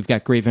 we've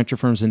got great venture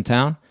firms in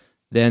town,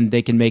 then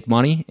they can make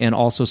money and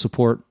also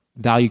support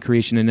value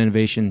creation and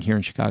innovation here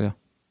in Chicago.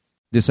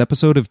 This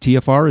episode of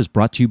TFR is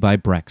brought to you by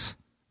Brex.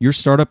 Your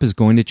startup is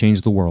going to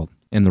change the world.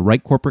 and the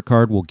right corporate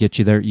card will get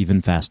you there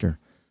even faster.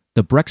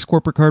 The Brex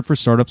corporate card for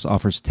startups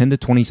offers 10 to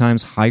 20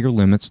 times higher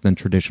limits than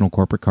traditional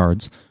corporate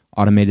cards,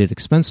 automated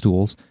expense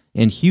tools,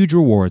 and huge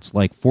rewards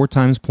like 4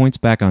 times points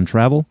back on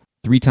travel,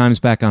 3 times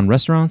back on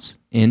restaurants,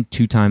 and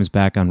 2 times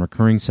back on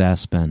recurring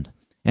SaaS spend.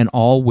 And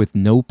all with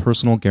no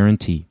personal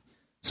guarantee.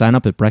 Sign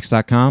up at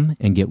Brex.com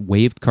and get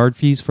waived card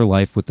fees for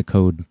life with the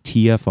code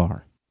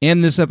TFR.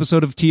 And this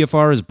episode of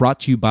TFR is brought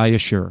to you by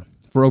Assure.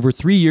 For over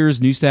 3 years,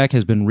 Newstack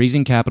has been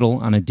raising capital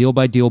on a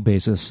deal-by-deal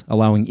basis,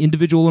 allowing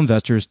individual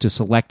investors to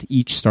select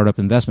each startup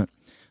investment.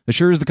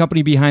 Assure is the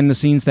company behind the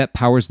scenes that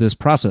powers this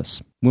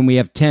process. When we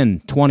have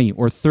 10, 20,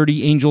 or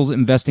 30 angels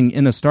investing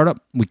in a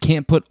startup, we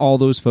can't put all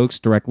those folks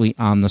directly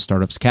on the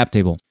startup's cap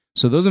table.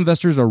 So those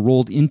investors are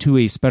rolled into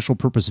a special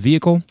purpose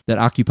vehicle that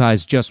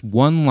occupies just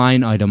one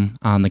line item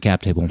on the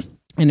cap table.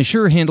 And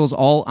Assure handles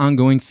all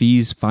ongoing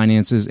fees,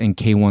 finances, and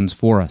K1s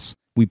for us.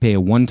 We pay a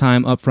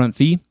one-time upfront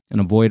fee and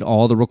avoid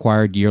all the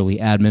required yearly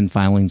admin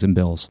filings and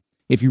bills.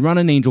 If you run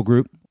an angel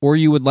group, or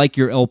you would like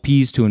your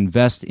LPs to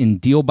invest in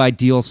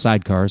deal-by-deal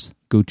sidecars,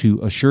 go to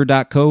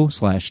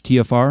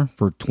assure.co/TFR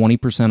for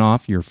 20%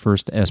 off your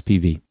first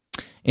SPV.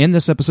 And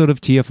this episode of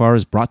TFR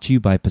is brought to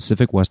you by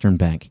Pacific Western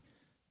Bank.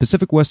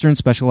 Pacific Western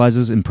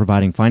specializes in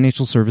providing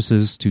financial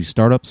services to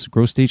startups,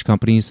 growth stage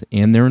companies,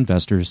 and their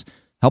investors,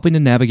 helping to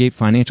navigate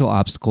financial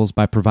obstacles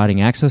by providing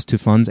access to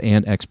funds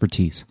and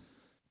expertise.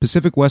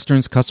 Pacific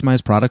Western's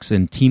customized products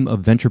and team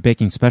of venture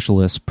banking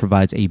specialists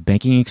provides a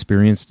banking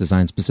experience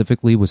designed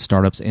specifically with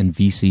startups and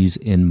VCs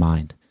in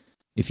mind.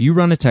 If you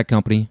run a tech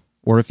company,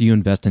 or if you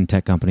invest in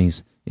tech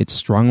companies, it's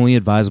strongly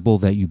advisable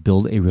that you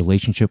build a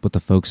relationship with the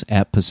folks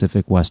at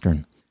Pacific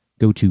Western.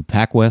 Go to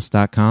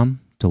pacwest.com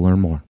to learn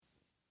more.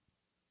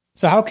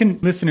 So how can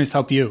listeners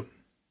help you?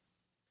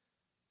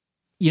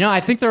 I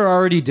think they're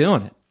already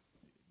doing it.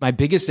 My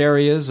biggest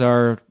areas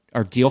are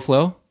deal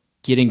flow,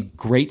 getting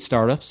great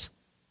startups,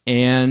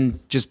 and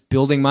just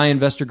building my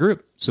investor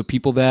group. So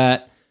people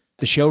that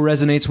the show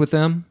resonates with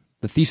them,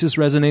 the thesis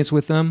resonates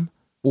with them,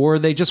 or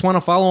they just want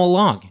to follow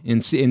along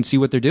and see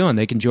what they're doing.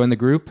 They can join the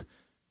group.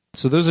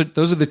 So those are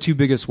the two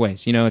biggest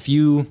ways. If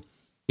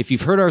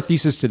you've heard our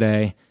thesis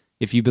today,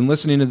 if you've been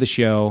listening to the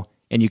show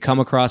and you come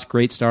across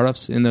great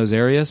startups in those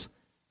areas,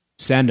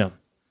 send them.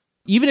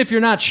 Even if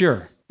you're not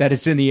sure that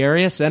it's in the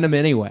area, send them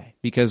anyway,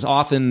 because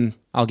often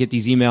I'll get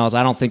these emails,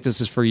 I don't think this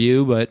is for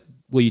you, but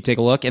will you take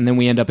a look? And then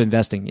we end up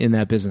investing in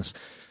that business.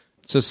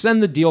 So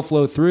send the deal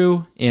flow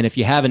through, and if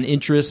you have an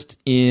interest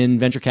in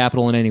venture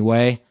capital in any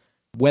way,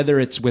 whether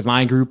it's with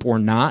my group or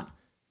not,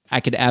 I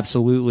could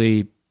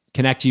absolutely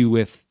connect you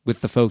with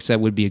the folks that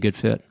would be a good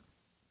fit.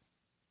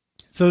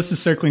 So this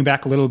is circling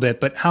back a little bit,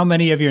 but how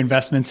many of your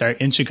investments are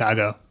in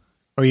Chicago?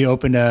 Or are you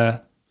open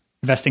to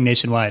investing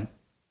nationwide?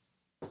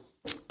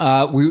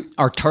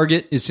 Our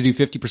target is to do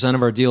 50%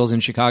 of our deals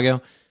in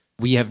Chicago.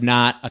 We have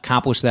not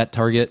accomplished that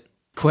target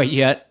quite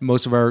yet.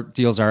 Most of our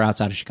deals are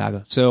outside of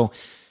Chicago. So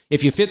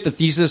if you fit the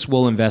thesis,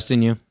 we'll invest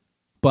in you.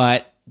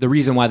 But the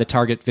reason why the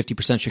target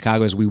 50%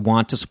 Chicago is we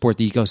want to support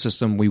the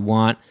ecosystem. We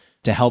want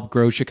to help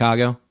grow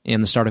Chicago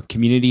and the startup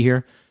community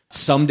here.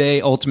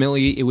 Someday,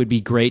 ultimately, it would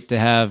be great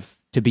to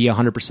be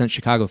 100%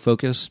 Chicago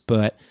focused.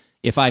 But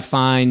if I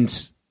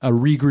find a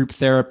regroup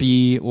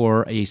therapy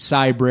or a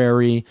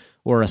Cybrary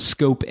or a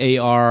Scope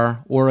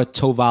AR or a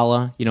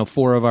Tovala,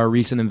 4 of our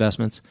recent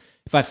investments,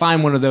 if I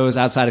find one of those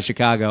outside of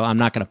Chicago, I'm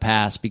not going to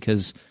pass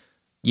because,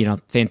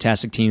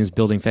 fantastic teams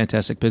building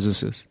fantastic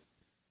businesses.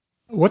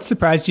 What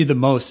surprised you the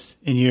most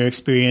in your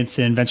experience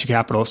in venture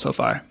capital so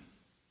far?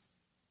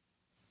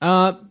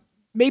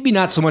 Maybe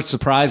not so much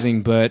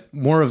surprising, but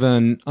more of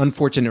an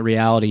unfortunate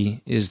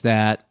reality is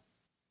that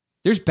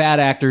there's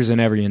bad actors in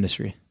every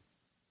industry.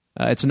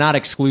 It's not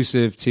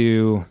exclusive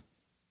to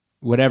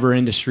whatever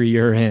industry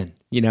you're in.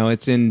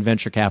 It's in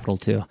venture capital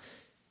too.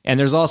 And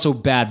there's also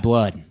bad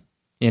blood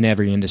in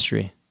every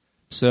industry.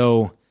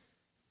 So,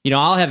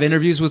 I'll have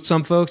interviews with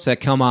some folks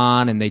that come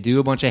on and they do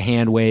a bunch of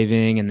hand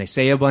waving and they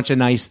say a bunch of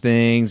nice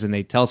things and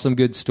they tell some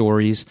good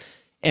stories.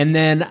 And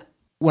then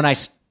when I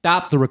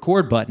stop the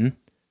record button,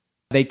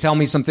 they tell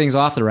me some things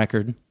off the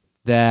record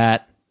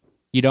that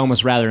you'd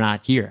almost rather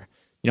not hear.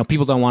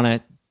 People don't want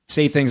to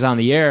say things on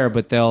the air,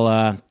 but they'll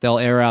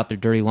air out their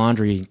dirty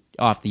laundry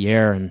off the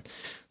air. And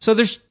so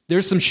there's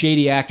some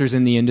shady actors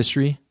in the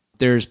industry.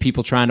 There's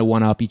people trying to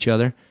one-up each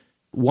other.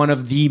 One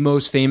of the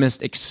most famous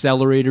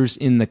accelerators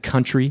in the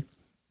country,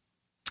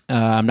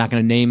 I'm not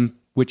going to name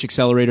which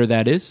accelerator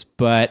that is,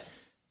 but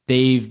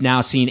they've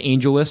now seen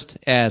AngelList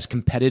as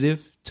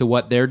competitive to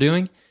what they're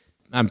doing.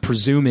 I'm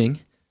presuming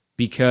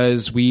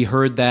because we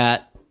heard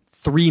that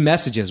 3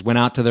 messages went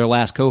out to their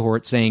last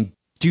cohort saying,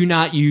 do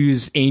not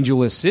use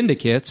AngelList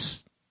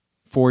syndicates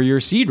for your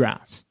seed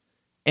rounds.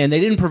 And they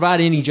didn't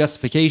provide any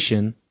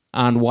justification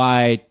on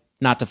why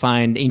not to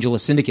find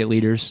AngelList syndicate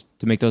leaders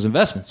to make those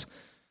investments.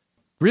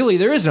 Really,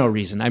 there is no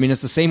reason. I mean,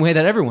 it's the same way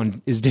that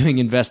everyone is doing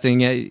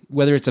investing,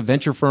 whether it's a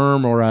venture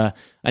firm or an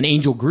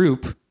angel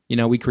group.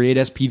 We create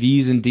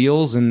SPVs and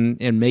deals and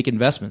make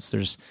investments.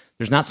 There's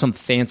not some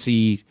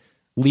fancy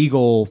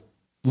legal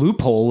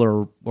loophole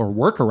or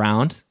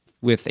workaround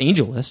with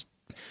AngelList.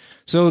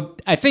 So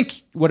I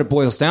think what it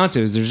boils down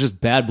to is there's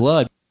just bad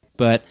blood.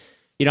 But,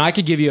 I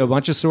could give you a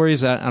bunch of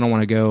stories. I don't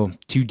want to go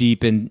too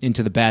deep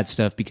into the bad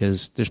stuff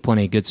because there's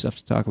plenty of good stuff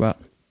to talk about.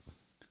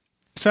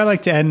 So I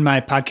like to end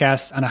my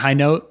podcast on a high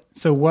note.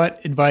 So what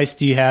advice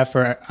do you have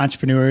for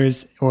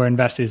entrepreneurs or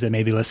investors that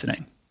may be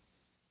listening?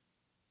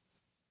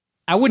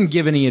 I wouldn't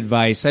give any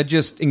advice. I'd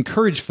just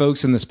encourage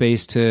folks in the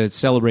space to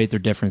celebrate their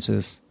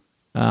differences.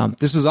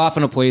 This is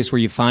often a place where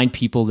you find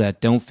people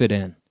that don't fit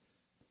in.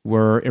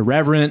 We're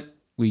irreverent.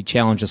 We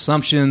challenge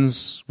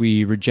assumptions.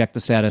 We reject the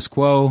status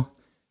quo.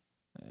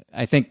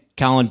 I think,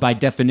 Colin, by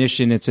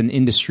definition, it's an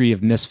industry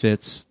of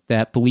misfits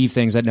that believe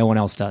things that no one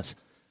else does.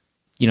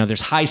 There's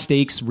high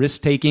stakes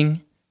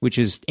risk-taking, which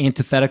is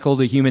antithetical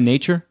to human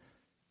nature.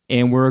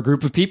 And we're a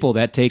group of people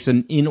that takes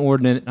an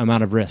inordinate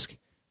amount of risk,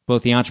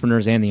 both the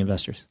entrepreneurs and the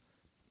investors.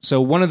 So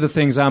one of the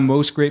things I'm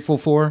most grateful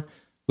for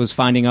was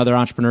finding other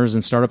entrepreneurs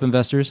and startup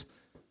investors.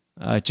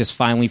 It just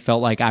finally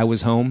felt like I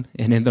was home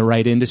and in the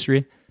right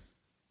industry.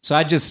 So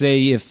I'd just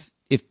say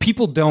if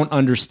people don't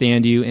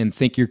understand you and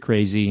think you're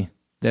crazy,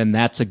 then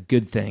that's a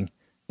good thing,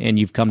 and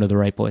you've come to the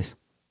right place.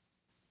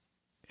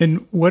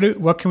 And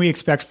what can we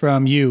expect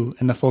from you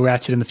and the Full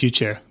Ratchet in the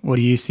future? What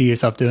do you see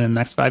yourself doing in the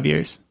next 5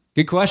 years?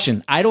 Good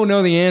question. I don't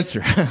know the answer.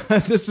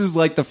 This is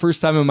like the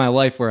first time in my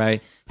life where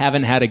I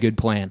haven't had a good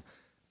plan.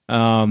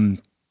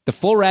 The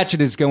Full Ratchet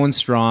is going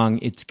strong.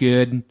 It's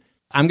good.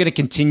 I'm going to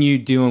continue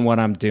doing what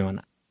I'm doing.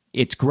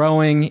 It's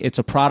growing. It's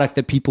a product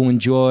that people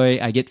enjoy.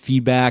 I get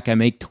feedback. I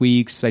make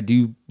tweaks. I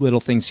do little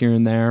things here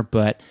and there,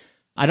 but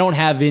I don't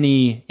have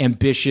any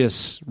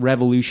ambitious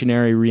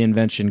revolutionary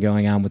reinvention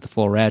going on with the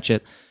Full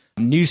Ratchet.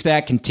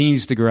 Newstack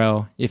continues to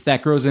grow. If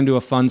that grows into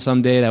a fund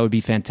someday, that would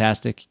be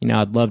fantastic.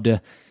 I'd love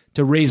to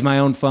raise my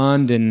own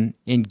fund and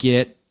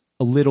get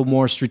a little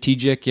more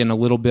strategic and a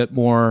little bit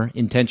more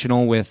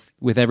intentional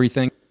with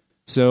everything.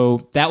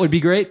 So that would be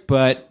great.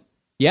 But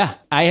yeah,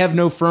 I have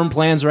no firm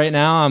plans right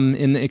now. I'm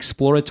in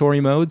exploratory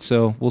mode,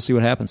 so we'll see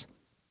what happens.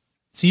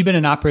 So you've been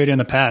an operator in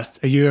the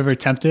past. Are you ever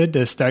tempted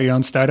to start your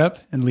own startup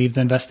and leave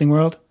the investing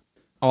world?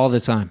 All the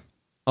time.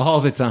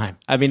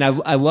 I mean, I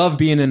love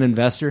being an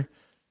investor,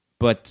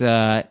 but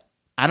I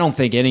don't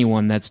think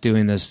anyone that's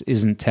doing this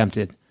isn't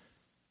tempted.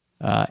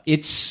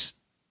 It's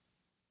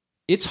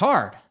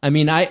hard. I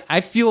mean,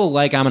 I feel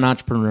like I'm an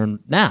entrepreneur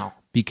now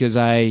because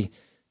I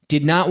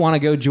did not want to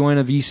go join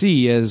a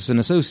VC as an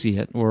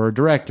associate or a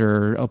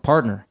director or a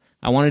partner.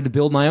 I wanted to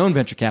build my own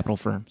venture capital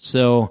firm.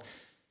 So,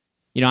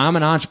 I'm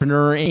an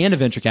entrepreneur and a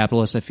venture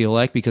capitalist, I feel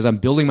like, because I'm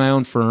building my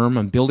own firm.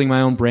 I'm building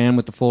my own brand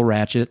with the Full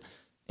Ratchet.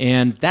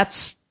 And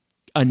that's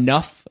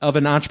enough of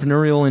an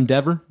entrepreneurial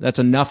endeavor. That's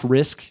enough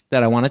risk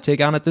that I want to take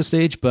on at this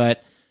stage.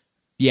 But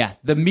yeah,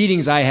 the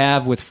meetings I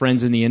have with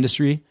friends in the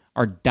industry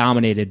are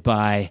dominated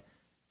by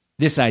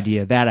this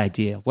idea, that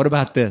idea. What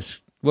about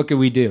this? What can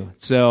we do?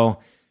 So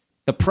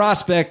the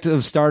prospect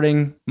of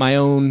starting my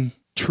own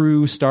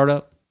true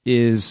startup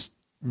is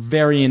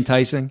very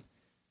enticing.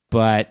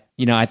 But,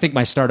 I think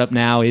my startup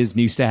now is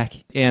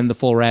Newstack and the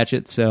Full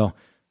Ratchet, so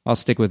I'll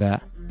stick with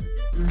that.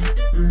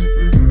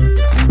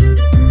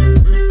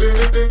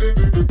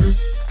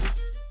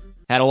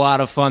 Had a lot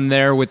of fun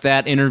there with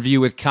that interview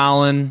with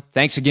Colin.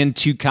 Thanks again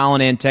to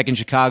Colin and Tech in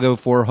Chicago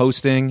for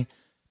hosting.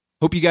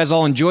 Hope you guys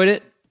all enjoyed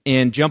it,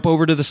 and jump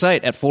over to the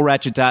site at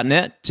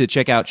fullratchet.net to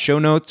check out show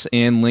notes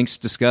and links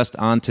discussed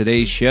on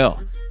today's show.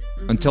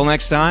 Until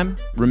next time,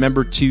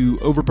 remember to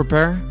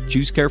over-prepare,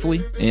 choose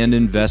carefully, and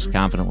invest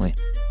confidently.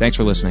 Thanks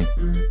for listening.